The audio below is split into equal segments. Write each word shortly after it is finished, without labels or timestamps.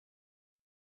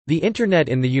The Internet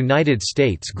in the United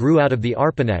States grew out of the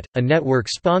ARPANET, a network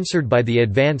sponsored by the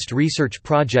Advanced Research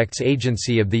Projects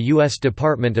Agency of the U.S.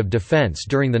 Department of Defense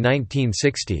during the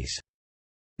 1960s.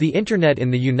 The Internet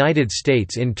in the United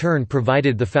States in turn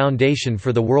provided the foundation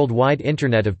for the worldwide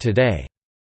Internet of today.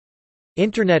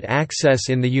 Internet access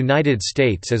in the United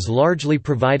States is largely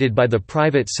provided by the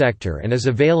private sector and is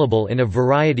available in a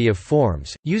variety of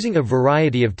forms, using a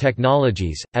variety of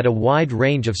technologies, at a wide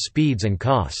range of speeds and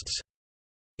costs.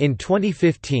 In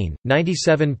 2015,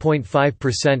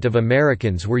 97.5% of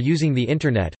Americans were using the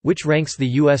Internet, which ranks the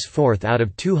U.S. fourth out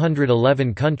of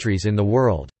 211 countries in the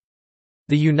world.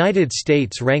 The United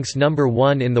States ranks number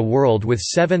 1 in the world with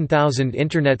 7,000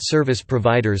 Internet Service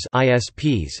Providers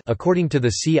 (ISPs), according to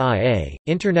the CIA.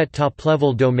 Internet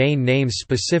top-level domain names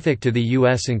specific to the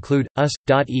U.S. include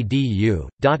us.edu,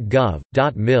 .gov,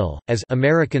 .mil, as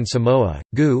American Samoa,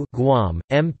 GU, Guam,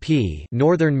 MP,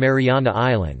 Northern Mariana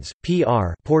Islands,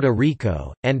 PR, Puerto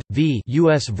Rico, and v.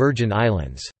 U.S. Virgin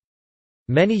Islands.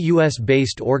 Many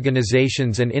US-based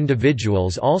organizations and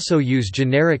individuals also use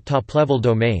generic top-level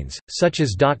domains, such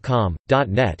as .com,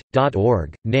 .net,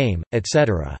 .org, name,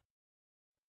 etc.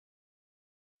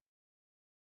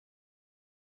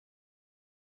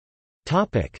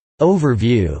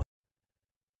 Overview.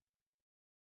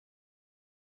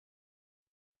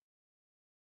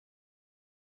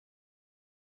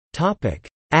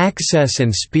 Access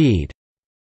and speed.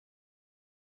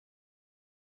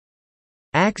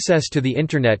 Access to the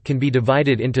Internet can be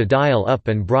divided into dial-up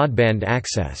and broadband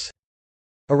access.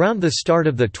 Around the start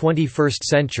of the 21st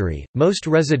century, most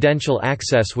residential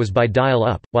access was by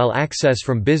dial-up, while access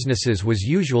from businesses was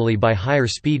usually by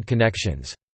higher-speed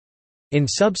connections. In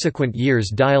subsequent years,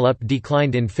 dial-up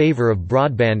declined in favor of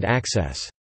broadband access.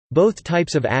 Both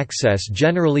types of access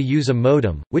generally use a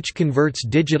modem, which converts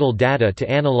digital data to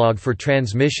analog for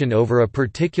transmission over a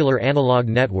particular analog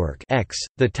network X,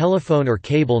 the telephone or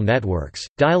cable networks.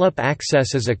 Dial-up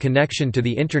access is a connection to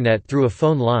the Internet through a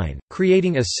phone line,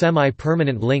 creating a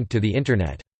semi-permanent link to the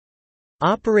Internet.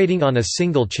 Operating on a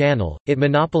single channel, it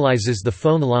monopolizes the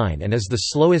phone line and is the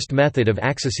slowest method of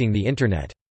accessing the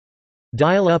Internet.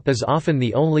 Dial-up is often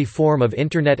the only form of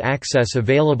Internet access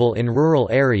available in rural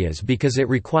areas because it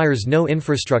requires no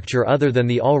infrastructure other than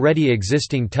the already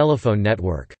existing telephone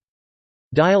network.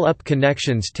 Dial-up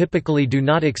connections typically do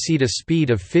not exceed a speed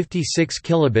of 56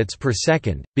 kilobits per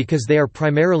second, because they are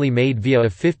primarily made via a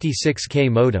 56K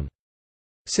modem.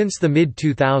 Since the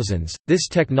mid-2000s, this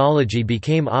technology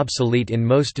became obsolete in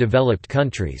most developed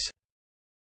countries.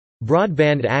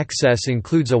 Broadband access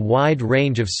includes a wide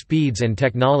range of speeds and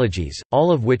technologies,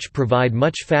 all of which provide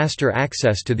much faster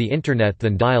access to the Internet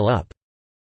than dial-up.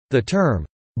 The term,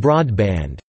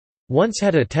 broadband, once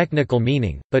had a technical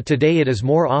meaning, but today it is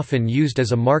more often used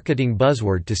as a marketing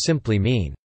buzzword to simply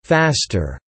mean,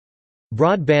 faster.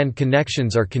 Broadband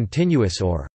connections are continuous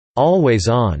or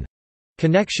always-on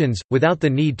connections, without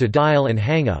the need to dial and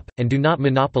hang up, and do not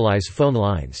monopolize phone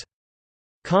lines.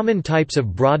 Common types of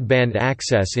broadband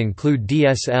access include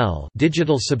DSL,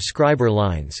 digital subscriber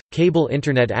lines, cable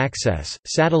Internet access,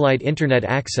 satellite Internet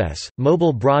access,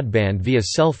 mobile broadband via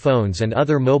cell phones and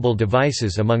other mobile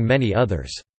devices, among many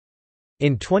others.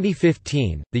 In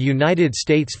 2015, the United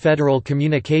States Federal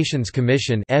Communications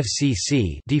Commission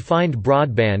 (FCC) defined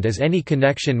broadband as any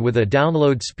connection with a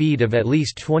download speed of at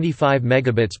least 25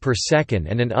 megabits per second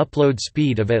and an upload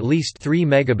speed of at least 3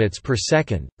 megabits per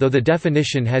second. Though the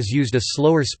definition has used a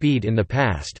slower speed in the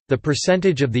past, the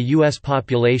percentage of the U.S.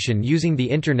 population using the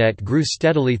Internet grew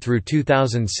steadily through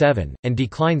 2007, and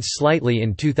declined slightly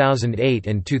in 2008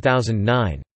 and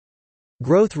 2009.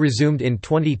 Growth resumed in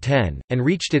 2010, and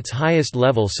reached its highest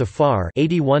level so far,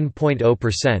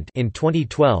 81.0%, in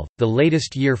 2012, the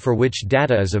latest year for which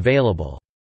data is available.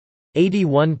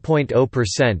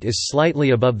 81.0% is slightly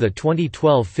above the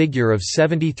 2012 figure of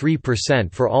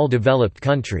 73% for all developed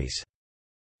countries.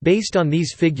 Based on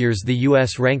these figures, the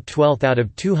U.S. ranked 12th out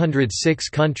of 206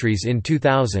 countries in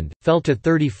 2000, fell to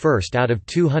 31st out of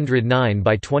 209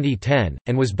 by 2010,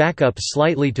 and was back up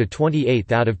slightly to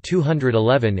 28th out of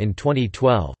 211 in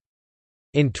 2012.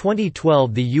 In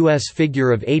 2012, the U.S.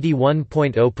 figure of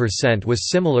 81.0% was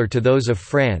similar to those of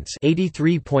France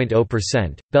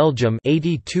 83.0%, Belgium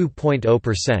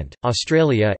 82.0%,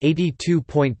 Australia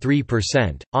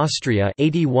 82.3%, Austria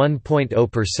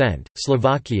 81.0%,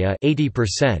 Slovakia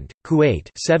 80%, Kuwait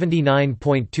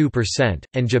 79.2%,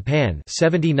 and Japan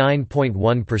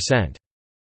 79.1%.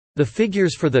 The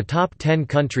figures for the top 10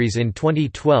 countries in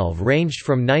 2012 ranged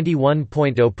from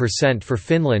 91.0% for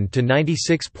Finland to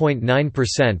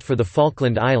 96.9% for the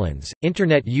Falkland Islands.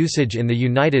 Internet usage in the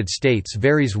United States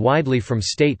varies widely from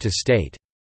state to state.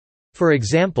 For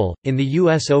example, in the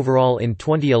U.S. overall in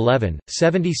 2011,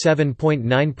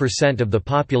 77.9% of the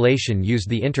population used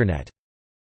the Internet.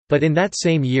 But in that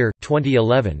same year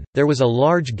 2011, there was a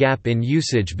large gap in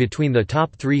usage between the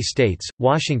top 3 states,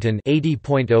 Washington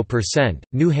 80.0%,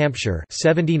 New Hampshire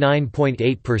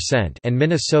 79.8%, and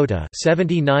Minnesota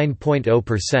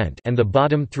 79.0%, and the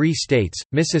bottom 3 states,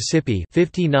 Mississippi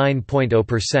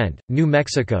 59.0%, New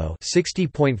Mexico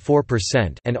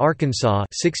 60.4%, and Arkansas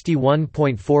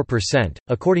 61.4%,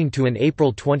 according to an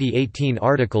April 2018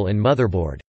 article in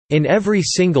Motherboard. In every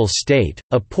single state,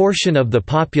 a portion of the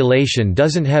population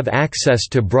doesn't have access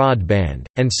to broadband,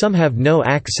 and some have no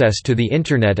access to the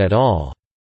Internet at all.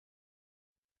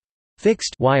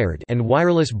 Fixed wired and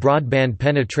wireless broadband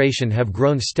penetration have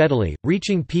grown steadily,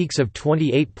 reaching peaks of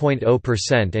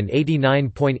 28.0% and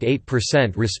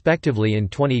 89.8% respectively in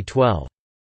 2012.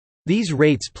 These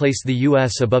rates place the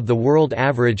U.S. above the world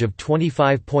average of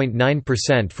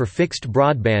 25.9% for fixed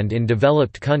broadband in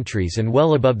developed countries and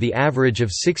well above the average of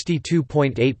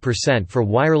 62.8% for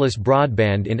wireless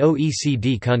broadband in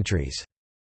OECD countries.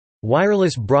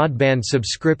 Wireless broadband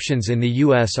subscriptions in the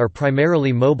U.S. are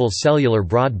primarily mobile cellular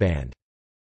broadband.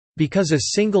 Because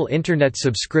a single Internet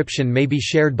subscription may be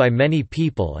shared by many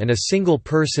people and a single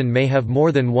person may have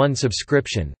more than one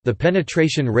subscription, the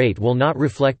penetration rate will not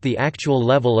reflect the actual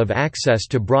level of access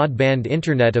to broadband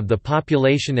Internet of the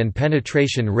population, and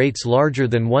penetration rates larger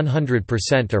than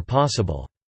 100% are possible.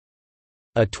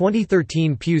 A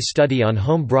 2013 Pew study on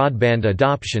home broadband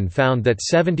adoption found that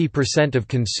 70% of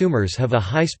consumers have a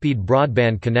high-speed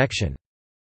broadband connection.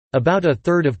 About a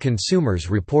third of consumers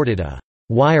reported a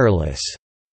wireless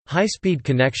high-speed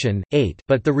connection,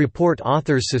 but the report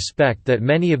authors suspect that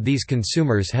many of these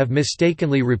consumers have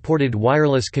mistakenly reported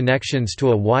wireless connections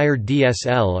to a wired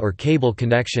DSL or cable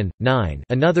connection. 9.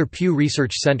 Another Pew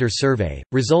Research Center survey,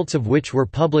 results of which were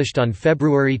published on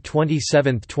February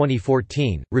 27,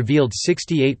 2014, revealed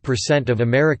 68% of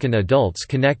American adults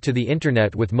connect to the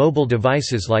Internet with mobile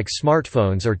devices like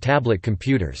smartphones or tablet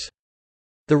computers.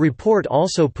 The report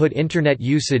also put Internet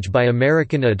usage by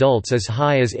American adults as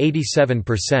high as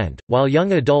 87%, while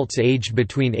young adults aged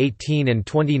between 18 and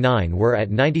 29 were at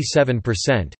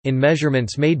 97%. In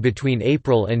measurements made between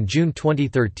April and June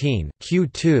 2013,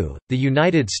 Q2, the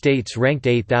United States ranked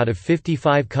 8th out of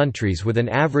 55 countries with an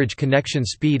average connection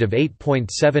speed of 8.7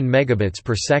 megabits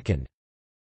per second.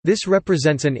 This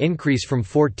represents an increase from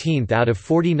 14th out of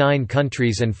 49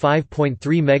 countries and 5.3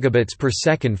 megabits per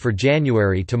second for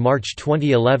January to March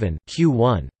 2011,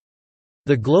 Q1.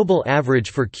 The global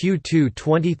average for Q2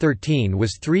 2013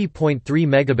 was 3.3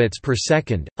 megabits per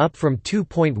second, up from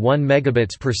 2.1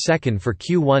 megabits per second for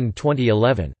Q1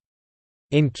 2011.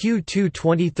 In Q2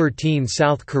 2013,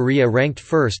 South Korea ranked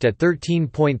first at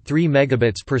 13.3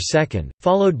 megabits per second,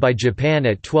 followed by Japan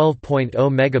at 12.0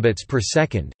 megabits per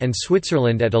second, and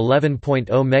Switzerland at 11.0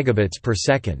 megabits per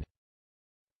second.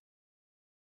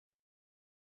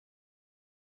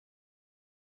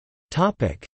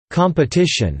 Topic: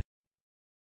 Competition.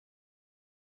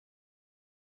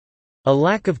 A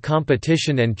lack of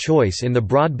competition and choice in the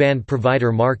broadband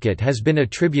provider market has been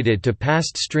attributed to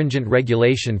past stringent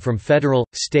regulation from federal,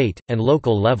 state, and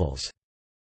local levels.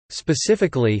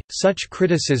 Specifically, such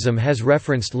criticism has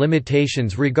referenced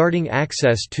limitations regarding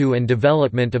access to and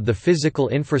development of the physical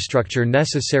infrastructure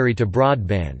necessary to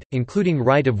broadband, including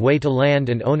right-of-way to land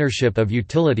and ownership of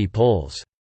utility poles.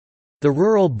 The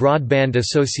Rural Broadband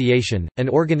Association, an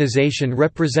organization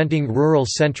representing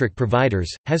rural-centric providers,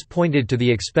 has pointed to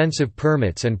the expensive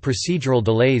permits and procedural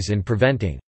delays in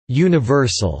preventing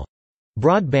universal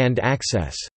broadband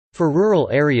access. For rural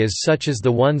areas such as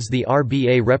the ones the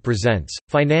RBA represents,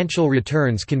 financial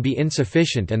returns can be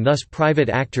insufficient and thus private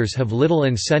actors have little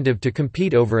incentive to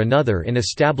compete over another in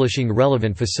establishing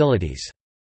relevant facilities.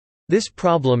 This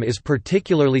problem is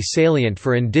particularly salient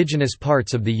for indigenous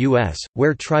parts of the U.S.,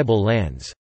 where tribal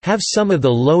lands have some of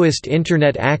the lowest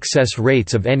Internet access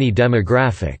rates of any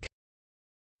demographic.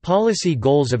 Policy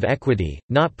goals of equity,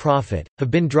 not profit,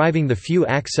 have been driving the few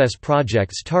access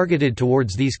projects targeted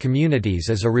towards these communities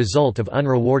as a result of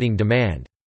unrewarding demand.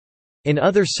 In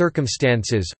other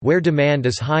circumstances, where demand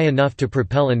is high enough to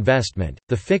propel investment,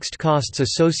 the fixed costs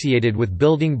associated with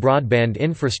building broadband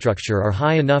infrastructure are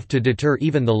high enough to deter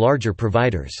even the larger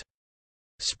providers.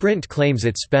 Sprint claims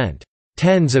it spent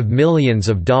tens of millions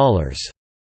of dollars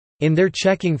in their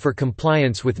checking for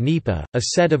compliance with NEPA, a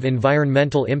set of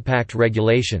environmental impact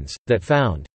regulations, that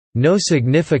found no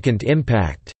significant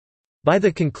impact by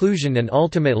the conclusion and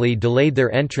ultimately delayed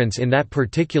their entrance in that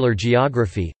particular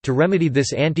geography. To remedy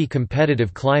this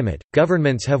anti-competitive climate,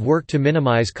 governments have worked to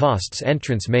minimize costs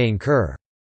entrants may incur.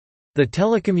 The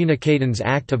Telecommunications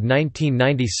Act of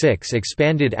 1996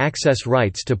 expanded access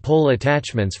rights to pole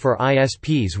attachments for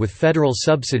ISPs with federal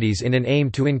subsidies in an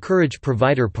aim to encourage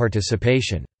provider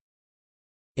participation.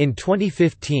 In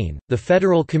 2015, the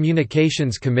Federal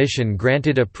Communications Commission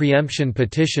granted a preemption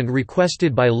petition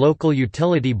requested by local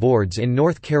utility boards in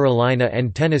North Carolina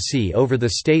and Tennessee over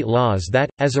the state laws that,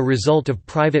 as a result of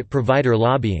private provider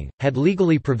lobbying, had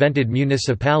legally prevented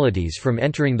municipalities from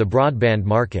entering the broadband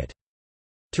market.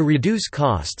 To reduce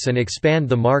costs and expand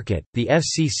the market, the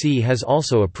FCC has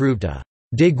also approved a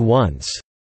 "dig once"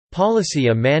 policy,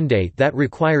 a mandate that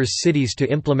requires cities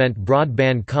to implement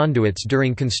broadband conduits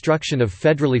during construction of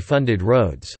federally funded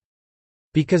roads.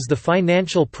 Because the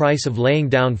financial price of laying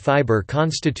down fiber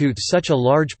constitutes such a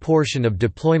large portion of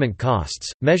deployment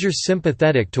costs, measures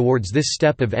sympathetic towards this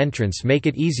step of entrance make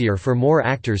it easier for more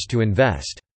actors to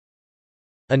invest.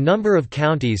 A number of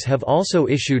counties have also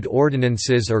issued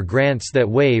ordinances or grants that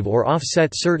waive or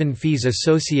offset certain fees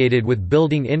associated with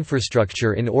building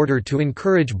infrastructure in order to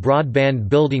encourage broadband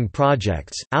building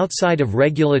projects. Outside of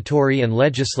regulatory and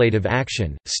legislative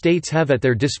action, states have at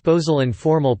their disposal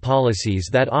informal policies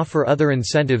that offer other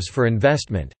incentives for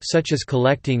investment, such as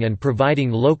collecting and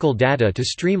providing local data to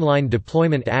streamline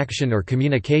deployment action or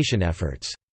communication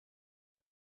efforts.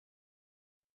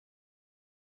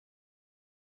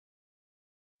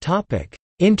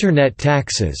 Internet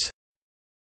taxes.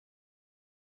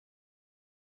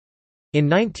 In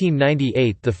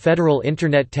 1998, the Federal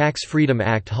Internet Tax Freedom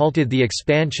Act halted the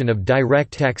expansion of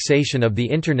direct taxation of the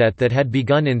Internet that had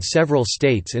begun in several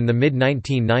states in the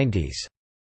mid-1990s.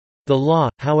 The law,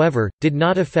 however, did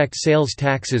not affect sales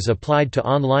taxes applied to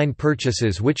online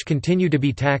purchases, which continue to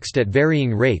be taxed at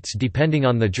varying rates depending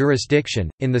on the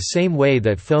jurisdiction, in the same way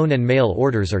that phone and mail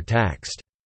orders are taxed.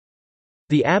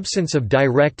 The absence of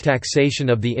direct taxation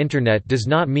of the Internet does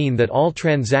not mean that all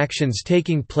transactions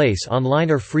taking place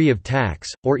online are free of tax,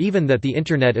 or even that the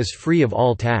Internet is free of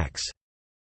all tax.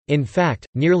 In fact,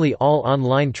 nearly all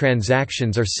online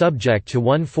transactions are subject to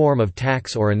one form of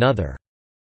tax or another.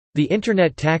 The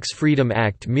Internet Tax Freedom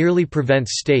Act merely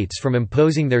prevents states from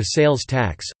imposing their sales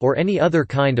tax, or any other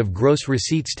kind of gross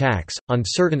receipts tax, on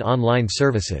certain online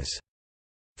services.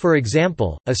 For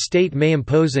example, a state may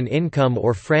impose an income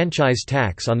or franchise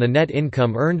tax on the net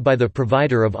income earned by the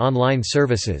provider of online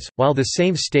services, while the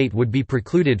same state would be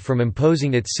precluded from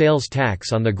imposing its sales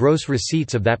tax on the gross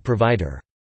receipts of that provider.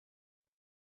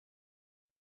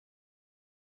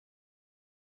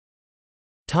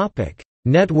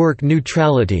 Network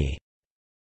neutrality.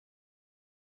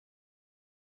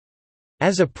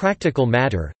 As a practical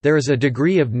matter, there is a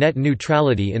degree of net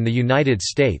neutrality in the United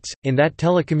States, in that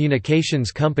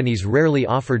telecommunications companies rarely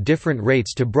offer different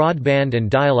rates to broadband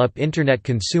and dial-up Internet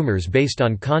consumers based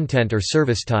on content or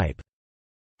service type.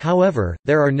 However,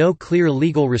 there are no clear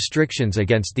legal restrictions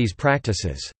against these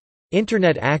practices.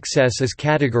 Internet access is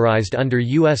categorized under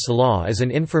U.S. law as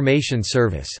an information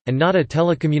service, and not a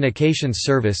telecommunications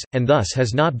service, and thus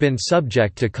has not been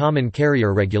subject to common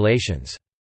carrier regulations.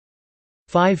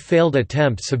 5 failed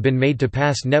attempts have been made to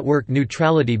pass network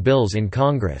neutrality bills in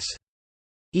Congress.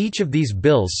 Each of these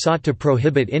bills sought to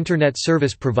prohibit Internet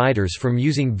service providers from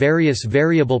using various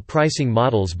variable pricing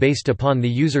models based upon the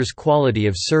user's quality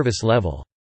of service level.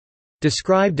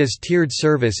 Described as tiered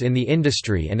service in the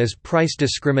industry and as price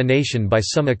discrimination by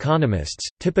some economists,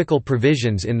 typical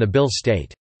provisions in the bill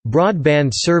state,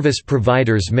 "Broadband service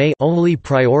providers may only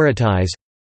prioritize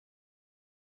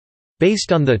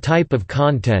based on the type of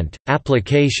content,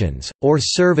 applications, or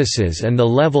services and the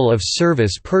level of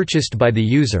service purchased by the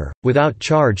user, without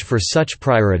charge for such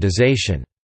prioritization."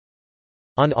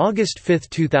 On August 5,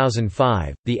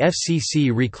 2005, the FCC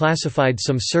reclassified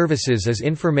some services as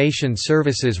information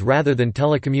services rather than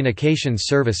telecommunications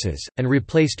services, and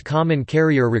replaced common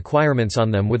carrier requirements on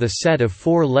them with a set of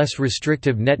 4 less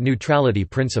restrictive net neutrality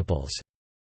principles.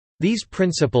 These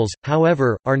principles,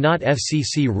 however, are not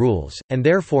FCC rules, and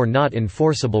therefore not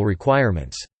enforceable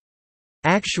requirements.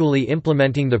 Actually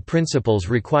implementing the principles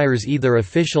requires either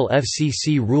official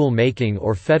FCC rule-making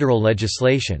or federal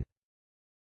legislation.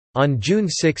 On June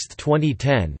 6,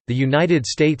 2010, the United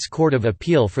States Court of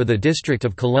Appeal for the District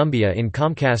of Columbia in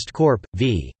Comcast Corp.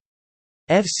 v.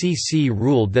 FCC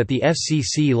ruled that the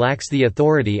FCC lacks the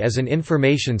authority as an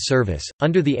information service,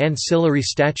 under the ancillary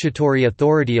statutory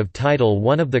authority of Title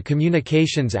I of the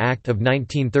Communications Act of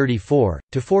 1934,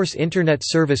 to force Internet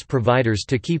service providers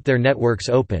to keep their networks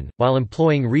open, while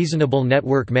employing reasonable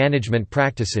network management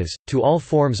practices, to all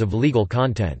forms of legal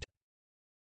content.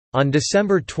 On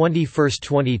December 21,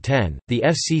 2010, the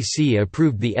FCC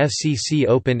approved the FCC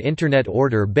Open Internet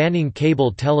Order banning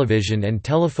cable television and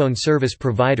telephone service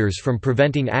providers from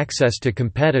preventing access to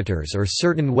competitors or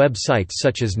certain websites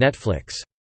such as Netflix.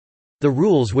 The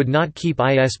rules would not keep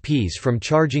ISPs from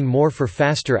charging more for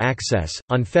faster access.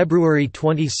 On February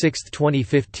 26,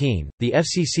 2015, the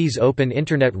FCC's Open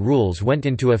Internet rules went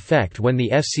into effect when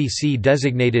the FCC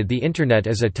designated the Internet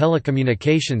as a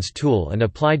telecommunications tool and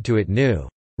applied to it new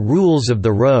rules of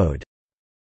the road.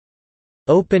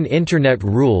 Open Internet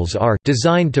rules are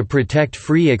designed to protect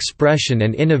free expression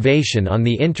and innovation on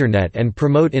the Internet and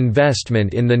promote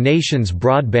investment in the nation's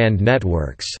broadband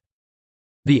networks.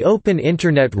 The Open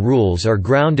Internet rules are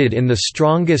grounded in the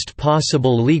strongest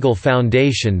possible legal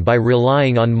foundation by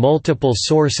relying on multiple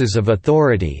sources of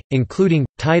authority, including,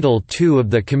 Title II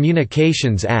of the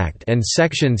Communications Act and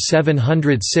Section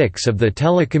 706 of the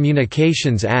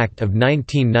Telecommunications Act of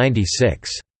 1996.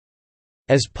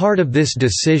 As part of this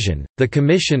decision, the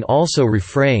Commission also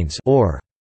refrains or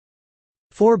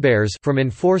forbears from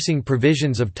enforcing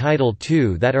provisions of Title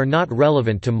II that are not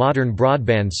relevant to modern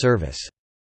broadband service.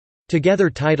 Together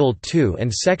Title II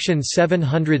and Section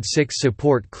 706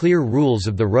 support clear rules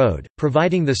of the road,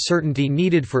 providing the certainty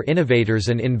needed for innovators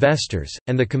and investors,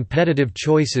 and the competitive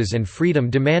choices and freedom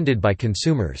demanded by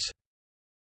consumers.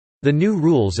 The new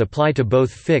rules apply to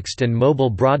both fixed and mobile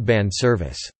broadband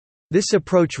service. This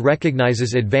approach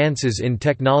recognizes advances in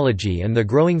technology and the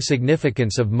growing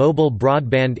significance of mobile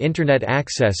broadband Internet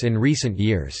access in recent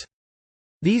years.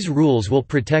 These rules will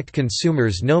protect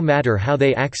consumers no matter how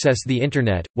they access the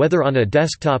Internet, whether on a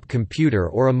desktop computer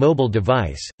or a mobile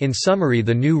device. In summary,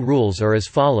 the new rules are as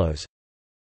follows.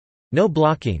 No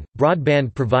blocking.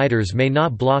 Broadband providers may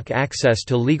not block access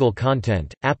to legal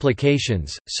content,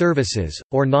 applications, services,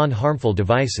 or non-harmful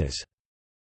devices.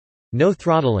 No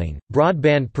throttling.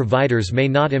 Broadband providers may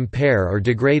not impair or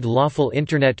degrade lawful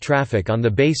Internet traffic on the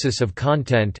basis of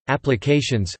content,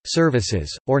 applications,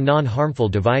 services, or non-harmful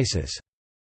devices.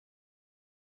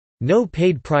 No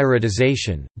paid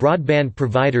prioritization. Broadband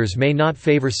providers may not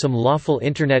favor some lawful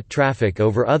Internet traffic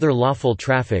over other lawful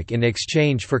traffic in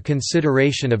exchange for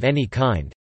consideration of any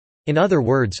kind. In other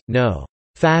words, no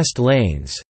fast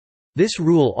lanes. This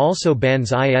rule also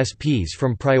bans ISPs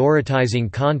from prioritizing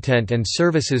content and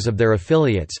services of their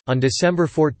affiliates. On December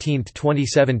 14,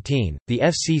 2017, the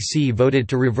FCC voted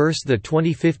to reverse the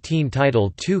 2015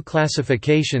 Title II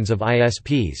classifications of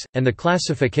ISPs, and the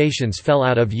classifications fell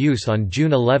out of use on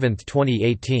June 11,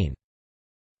 2018.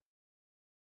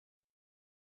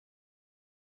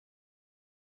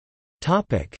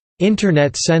 Topic: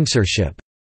 Internet censorship.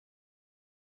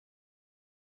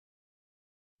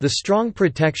 The strong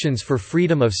protections for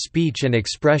freedom of speech and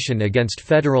expression against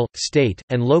federal, state,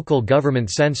 and local government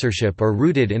censorship are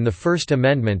rooted in the First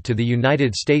Amendment to the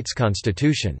United States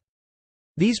Constitution.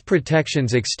 These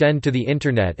protections extend to the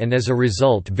Internet, and as a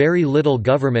result very little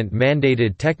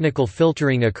government-mandated technical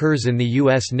filtering occurs in the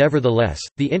U.S. Nevertheless,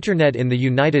 the Internet in the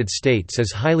United States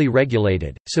is highly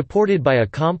regulated, supported by a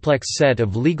complex set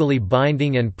of legally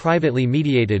binding and privately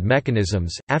mediated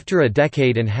mechanisms. After a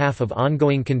decade and a half of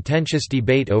ongoing contentious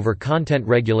debate over content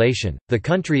regulation, the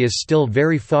country is still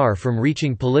very far from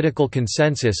reaching political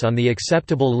consensus on the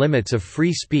acceptable limits of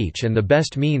free speech and the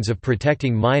best means of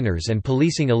protecting minors and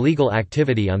policing illegal activity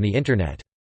on the Internet.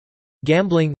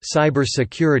 Gambling,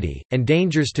 cybersecurity, and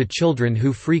dangers to children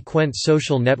who frequent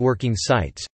social networking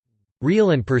sites—real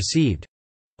and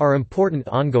perceived—are important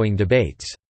ongoing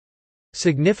debates.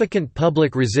 Significant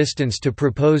public resistance to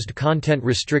proposed content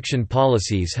restriction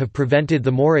policies have prevented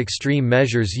the more extreme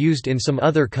measures used in some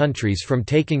other countries from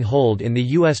taking hold in the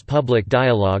U.S. Public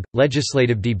dialogue,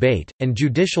 legislative debate, and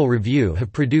judicial review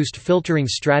have produced filtering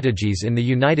strategies in the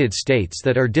United States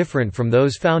that are different from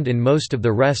those found in most of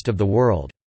the rest of the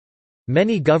world.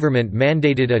 Many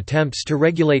government-mandated attempts to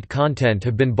regulate content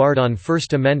have been barred on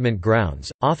First Amendment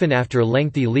grounds, often after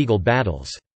lengthy legal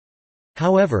battles.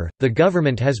 However, the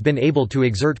government has been able to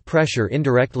exert pressure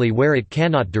indirectly where it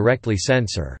cannot directly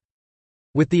censor.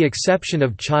 With the exception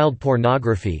of child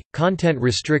pornography, content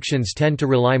restrictions tend to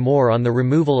rely more on the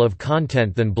removal of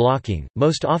content than blocking.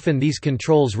 Most often these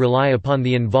controls rely upon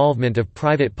the involvement of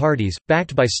private parties,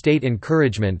 backed by state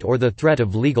encouragement or the threat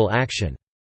of legal action.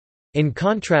 In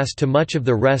contrast to much of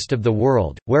the rest of the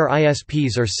world, where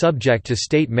ISPs are subject to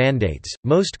state mandates,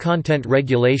 most content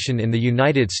regulation in the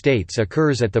United States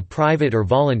occurs at the private or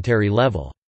voluntary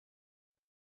level.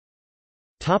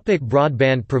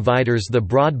 Broadband providers. The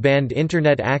broadband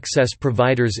Internet access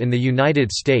providers in the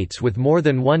United States with more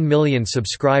than 1 million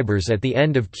subscribers at the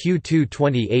end of Q2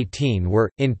 2018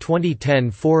 were, in 2010,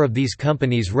 4 of these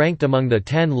companies ranked among the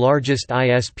 10 largest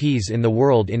ISPs in the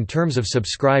world in terms of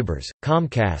subscribers: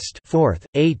 Comcast 4th,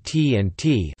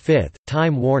 AT&T 5th,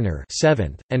 Time Warner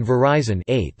 7th, and Verizon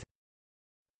 8th.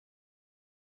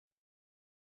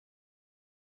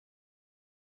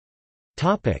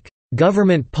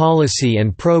 Government policy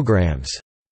and programs.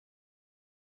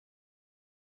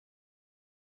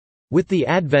 With the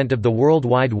advent of the World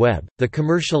Wide Web, the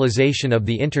commercialization of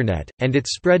the Internet, and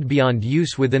its spread beyond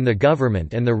use within the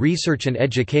government and the research and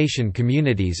education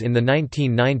communities in the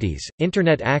 1990s,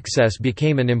 Internet access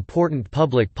became an important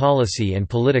public policy and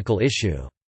political issue.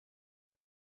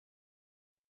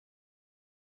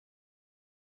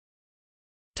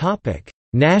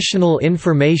 National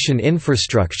Information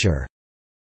Infrastructure.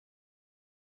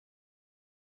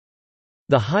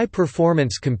 The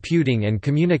High-Performance Computing and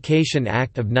Communication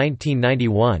Act of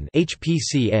 1991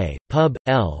 (HPCA), Pub.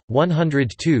 L.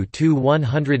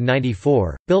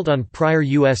 102-194, built on prior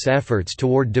U.S. efforts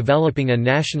toward developing a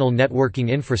national networking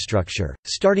infrastructure,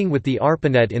 starting with the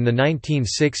ARPANET in the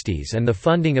 1960s and the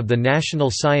funding of the National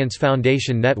Science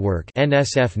Foundation Network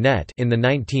 (NSF-NET) in the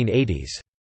 1980s.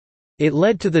 It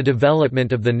led to the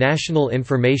development of the National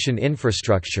Information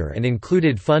Infrastructure and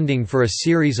included funding for a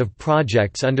series of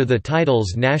projects under the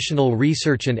titles National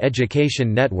Research and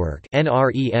Education Network and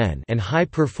High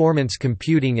Performance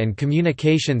Computing and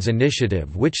Communications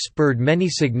Initiative, which spurred many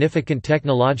significant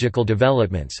technological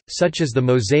developments, such as the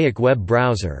Mosaic web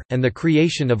browser, and the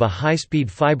creation of a high-speed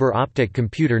fiber optic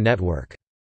computer network.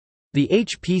 The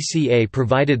HPCA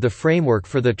provided the framework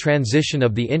for the transition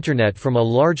of the Internet from a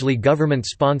largely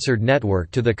government-sponsored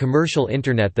network to the commercial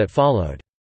Internet that followed.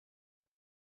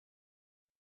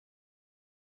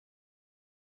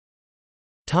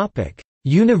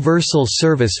 Universal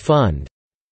Service Fund.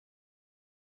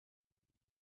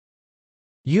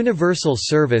 Universal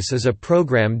Service is a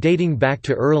program dating back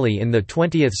to early in the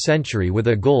 20th century with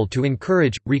a goal to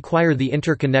require the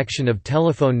interconnection of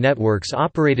telephone networks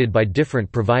operated by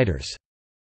different providers.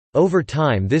 Over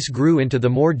time this grew into the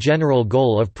more general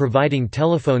goal of providing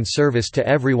telephone service to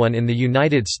everyone in the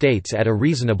United States at a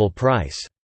reasonable price.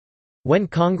 When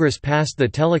Congress passed the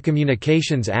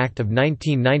Telecommunications Act of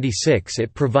 1996,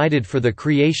 it provided for the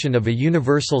creation of a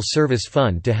Universal Service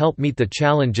Fund to help meet the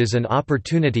challenges and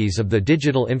opportunities of the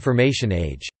digital information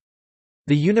age.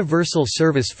 The Universal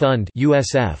Service Fund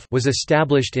 (USF) was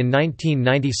established in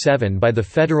 1997 by the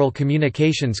Federal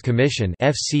Communications Commission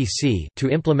 (FCC)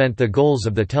 to implement the goals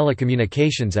of the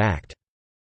Telecommunications Act.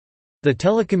 The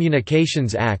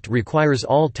Telecommunications Act requires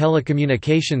all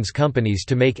telecommunications companies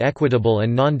to make equitable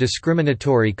and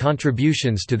non-discriminatory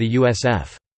contributions to the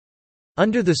USF.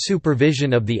 Under the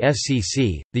supervision of the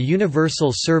FCC, the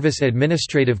Universal Service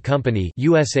Administrative Company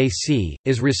 (USAC)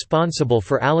 is responsible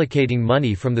for allocating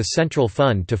money from the central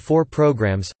fund to 4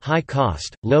 programs: high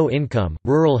cost, low income,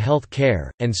 rural health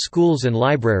care, and schools and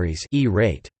libraries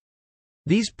 (E-rate).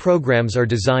 These programs are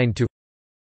designed to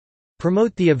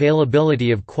promote the availability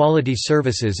of quality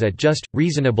services at just,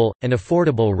 reasonable, and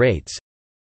affordable rates,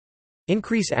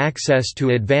 increase access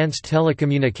to advanced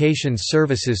telecommunications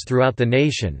services throughout the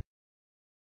nation,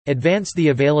 advance the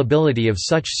availability of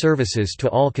such services to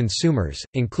all consumers,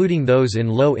 including those in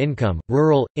low-income,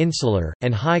 rural, insular,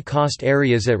 and high-cost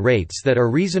areas at rates that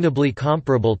are reasonably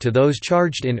comparable to those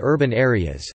charged in urban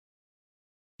areas,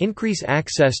 increase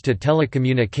access to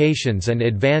telecommunications and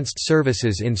advanced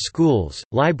services in schools,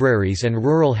 libraries and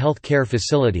rural health care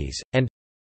facilities, and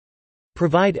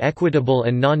provide equitable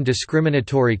and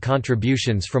non-discriminatory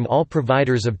contributions from all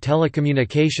providers of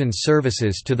telecommunications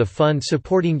services to the fund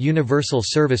supporting universal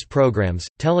service programs.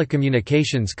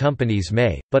 Telecommunications companies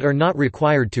may, but are not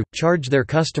required to, charge their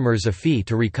customers a fee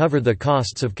to recover the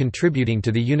costs of contributing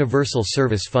to the Universal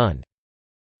Service Fund.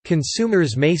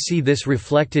 Consumers may see this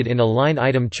reflected in a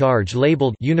line-item charge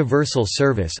labeled Universal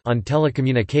Service on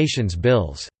telecommunications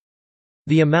bills.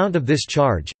 The amount of this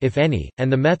charge, if any,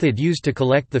 and the method used to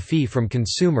collect the fee from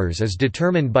consumers is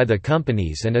determined by the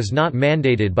companies and is not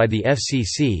mandated by the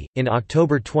FCC. In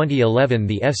October 2011,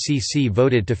 the FCC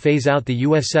voted to phase out the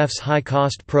USF's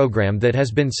high-cost program that has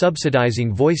been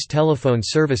subsidizing voice telephone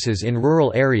services in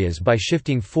rural areas by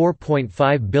shifting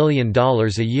 $4.5 billion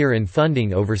a year in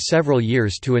funding over several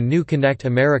years to a new Connect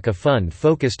America fund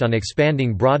focused on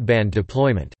expanding broadband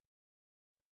deployment.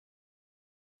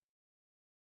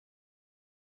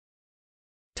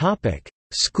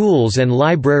 Schools and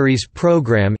Libraries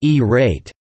Program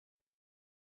E-rate.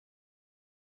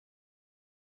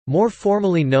 More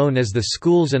formally known as the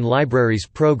Schools and Libraries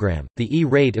Program, the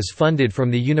E-rate is funded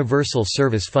from the Universal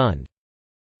Service Fund.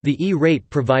 The E-rate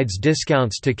provides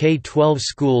discounts to K-12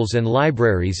 schools and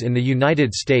libraries in the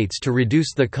United States to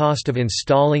reduce the cost of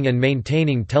installing and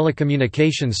maintaining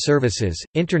telecommunications services,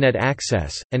 Internet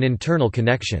access, and internal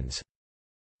connections.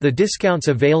 The discounts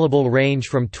available range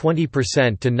from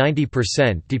 20% to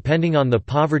 90% depending on the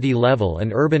poverty level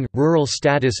and urban-rural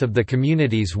status of the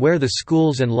communities where the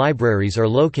schools and libraries are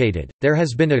located. There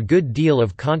has been a good deal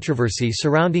of controversy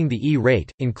surrounding the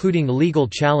E-rate, including legal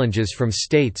challenges from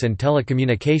states and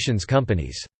telecommunications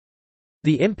companies.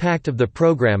 The impact of the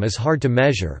program is hard to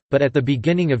measure, but at the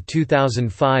beginning of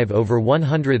 2005 over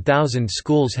 100,000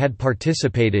 schools had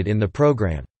participated in the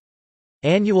program.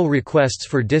 Annual requests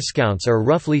for discounts are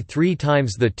roughly 3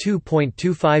 times the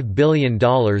 $2.25 billion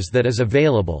that is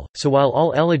available, so while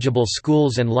all eligible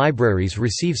schools and libraries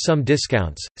receive some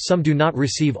discounts, some do not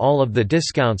receive all of the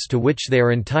discounts to which they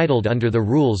are entitled under the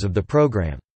rules of the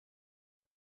program.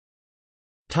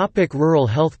 Rural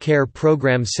health care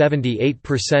program.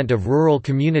 78% of rural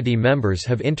community members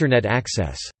have Internet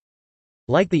access.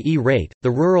 Like the E-rate,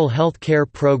 the Rural Health Care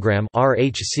Program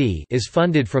is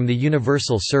funded from the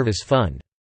Universal Service Fund.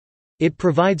 It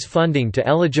provides funding to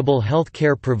eligible health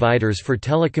care providers for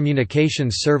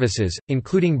telecommunications services,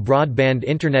 including broadband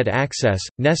Internet access,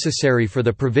 necessary for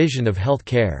the provision of health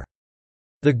care.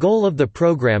 The goal of the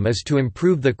program is to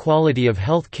improve the quality of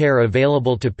health care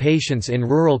available to patients in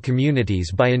rural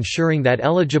communities by ensuring that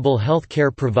eligible health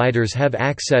care providers have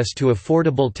access to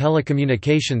affordable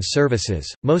telecommunications services,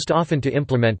 most often to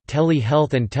implement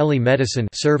telehealth and telemedicine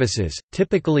services,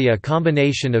 typically a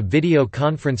combination of video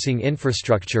conferencing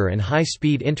infrastructure and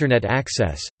high-speed Internet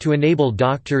access, to enable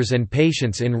doctors and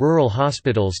patients in rural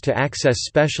hospitals to access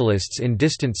specialists in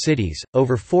distant cities.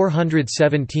 Over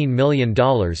 $417 million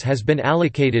has been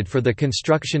allocated for the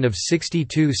construction of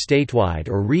 62 statewide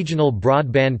or regional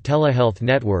broadband telehealth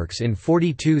networks in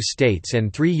 42 states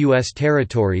and 3 U.S.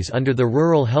 territories under the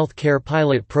Rural Health Care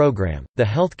Pilot Program. The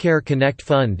Healthcare Connect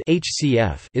Fund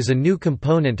 (HCF) is a new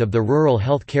component of the Rural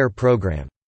Health Care Program.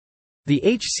 The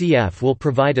HCF will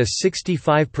provide a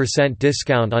 65%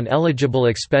 discount on eligible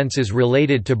expenses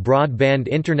related to broadband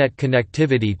Internet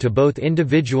connectivity to both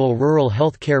individual rural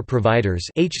health care providers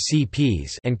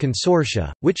 (HCPs) and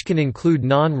consortia, which can include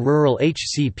non-rural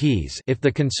HCPs if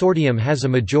the consortium has a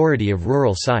majority of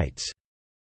rural sites.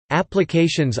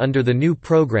 Applications under the new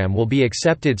program will be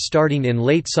accepted starting in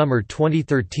late summer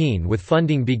 2013 with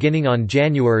funding beginning on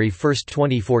January 1,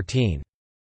 2014.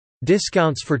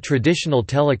 Discounts for traditional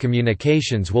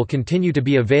telecommunications will continue to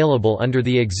be available under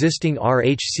the existing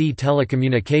RHC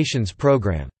telecommunications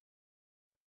program.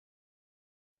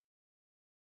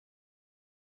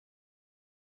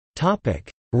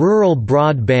 Rural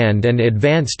broadband and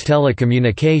advanced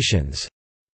telecommunications.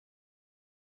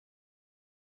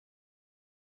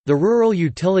 The Rural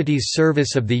Utilities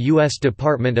Service of the U.S.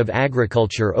 Department of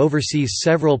Agriculture oversees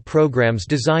several programs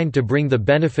designed to bring the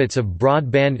benefits of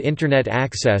broadband Internet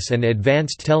access and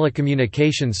advanced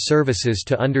telecommunications services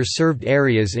to underserved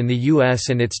areas in the U.S.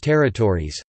 and its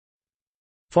territories.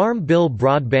 Farm Bill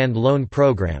Broadband Loan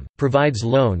Program provides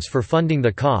loans for funding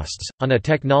the costs, on a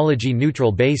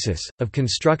technology-neutral basis, of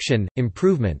construction,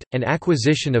 improvement, and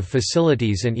acquisition of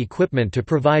facilities and equipment to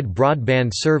provide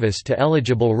broadband service to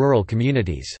eligible rural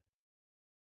communities.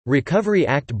 Recovery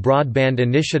Act Broadband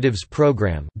Initiatives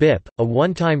Program (BIP), a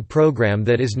one-time program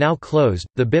that is now closed.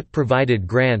 The BIP provided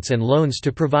grants and loans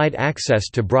to provide access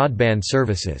to broadband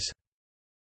services.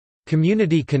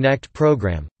 Community Connect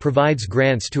Program provides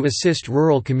grants to assist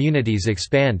rural communities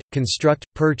expand, construct,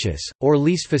 purchase, or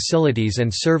lease facilities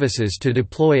and services to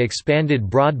deploy expanded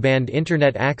broadband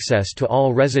Internet access to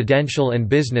all residential and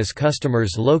business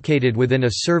customers located within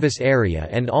a service area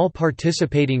and all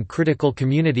participating critical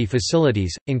community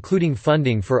facilities, including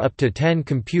funding for up to 10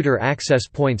 computer access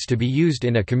points to be used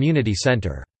in a community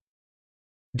center.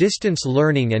 Distance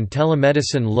Learning and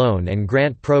Telemedicine Loan and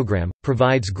Grant Program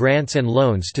provides grants and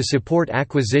loans to support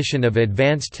acquisition of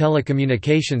advanced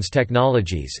telecommunications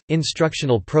technologies,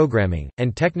 instructional programming,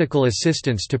 and technical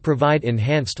assistance to provide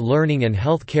enhanced learning and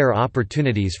health care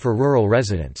opportunities for rural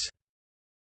residents.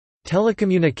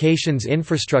 Telecommunications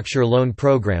Infrastructure Loan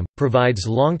Program provides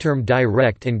long-term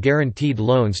direct and guaranteed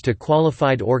loans to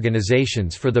qualified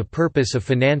organizations for the purpose of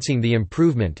financing the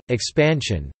improvement,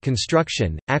 expansion,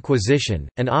 construction, acquisition,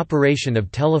 and operation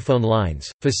of telephone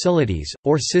lines, facilities,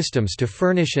 or systems to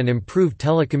furnish and improve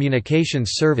telecommunications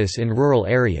service in rural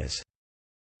areas.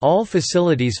 All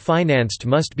facilities financed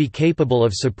must be capable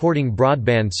of supporting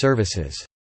broadband services.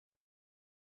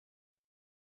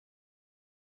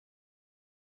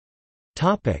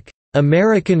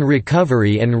 American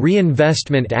Recovery and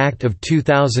Reinvestment Act of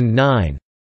 2009.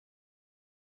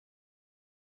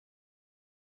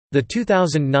 The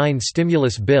 2009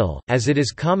 Stimulus Bill, as it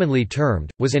is commonly termed,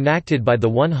 was enacted by the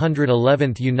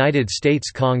 111th United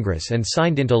States Congress and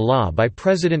signed into law by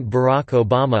President Barack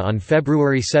Obama on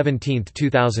February 17,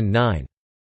 2009.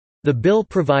 The bill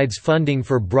provides funding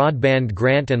for broadband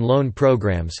grant and loan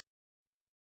programs,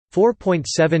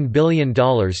 $4.7 billion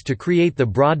to create the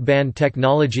Broadband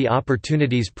Technology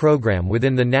Opportunities Program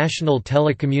within the National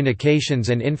Telecommunications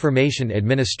and Information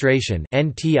Administration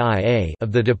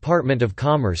of the Department of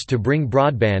Commerce to bring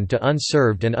broadband to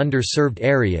unserved and underserved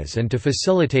areas and to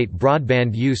facilitate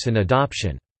broadband use and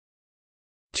adoption.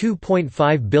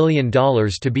 $2.5 billion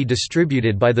to be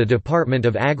distributed by the Department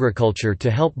of Agriculture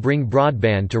to help bring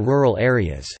broadband to rural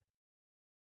areas.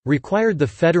 Required the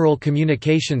Federal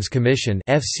Communications Commission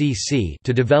 (FCC)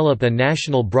 to develop a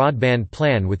national broadband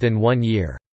plan within 1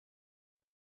 year.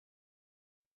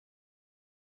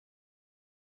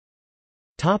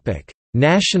 Topic: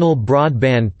 National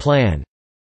Broadband Plan.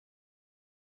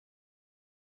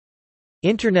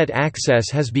 Internet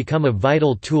access has become a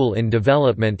vital tool in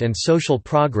development and social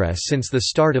progress since the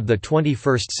start of the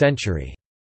 21st century.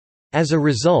 As a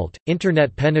result,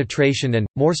 Internet penetration and,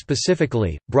 more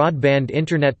specifically, broadband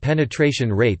Internet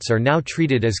penetration rates are now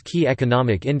treated as key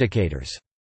economic indicators.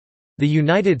 The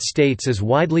United States is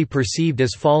widely perceived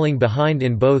as falling behind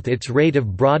in both its rate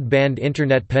of broadband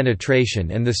Internet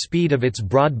penetration and the speed of its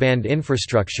broadband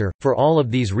infrastructure. For all of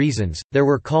these reasons, there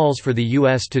were calls for the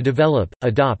U.S. to develop,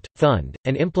 adopt, fund,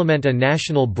 and implement a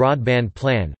national broadband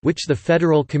plan, which the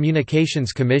Federal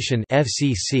Communications Commission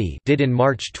 (FCC) did in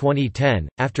March 2010,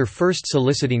 after first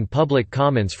soliciting public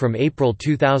comments from April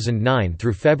 2009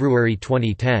 through February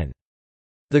 2010.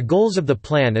 The goals of the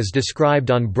plan as described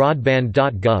on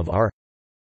broadband.gov are: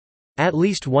 at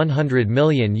least 100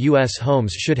 million U.S.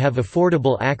 homes should have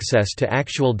affordable access to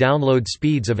actual download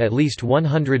speeds of at least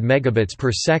 100 megabits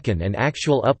per second and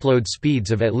actual upload speeds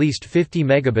of at least 50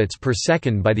 megabits per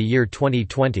second by the year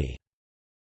 2020.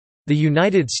 The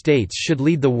United States should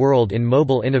lead the world in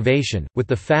mobile innovation, with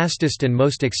the fastest and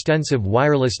most extensive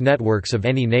wireless networks of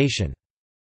any nation.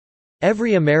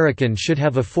 Every American should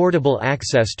have affordable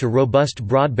access to robust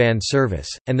broadband service,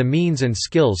 and the means and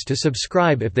skills to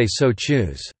subscribe if they so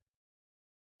choose.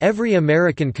 Every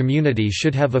American community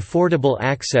should have affordable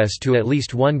access to at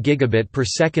least 1 gigabit per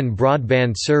second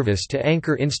broadband service to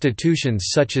anchor institutions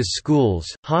such as schools,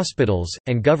 hospitals,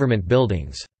 and government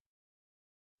buildings.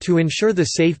 To ensure the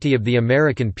safety of the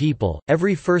American people,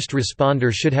 every first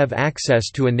responder should have access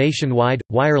to a nationwide,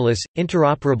 wireless,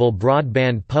 interoperable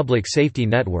broadband public safety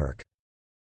network.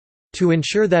 To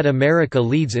ensure that America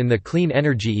leads in the clean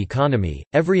energy economy,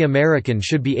 every American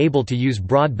should be able to use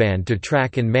broadband to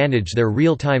track and manage their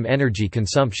real-time energy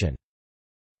consumption.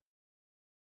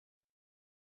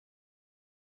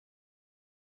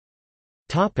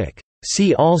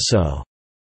 See also: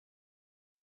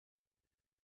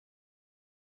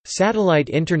 Satellite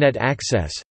Internet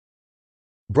access,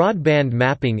 Broadband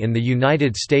mapping in the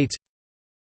United States,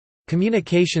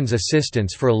 Communications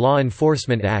Assistance for Law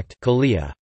Enforcement Act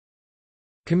 (CALEA).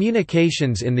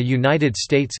 Communications in the United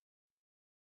States,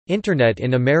 Internet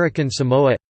in American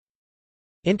Samoa,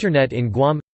 Internet in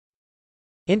Guam,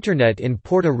 Internet in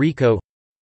Puerto Rico,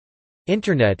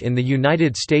 Internet in the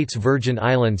United States Virgin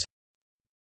Islands,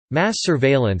 Mass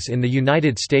surveillance in the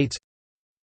United States,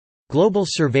 Global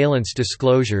Surveillance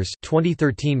Disclosures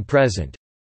 2013-present,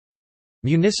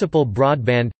 Municipal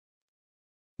broadband,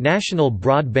 National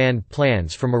broadband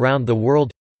plans from around the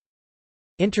world,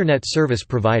 Internet service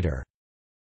provider.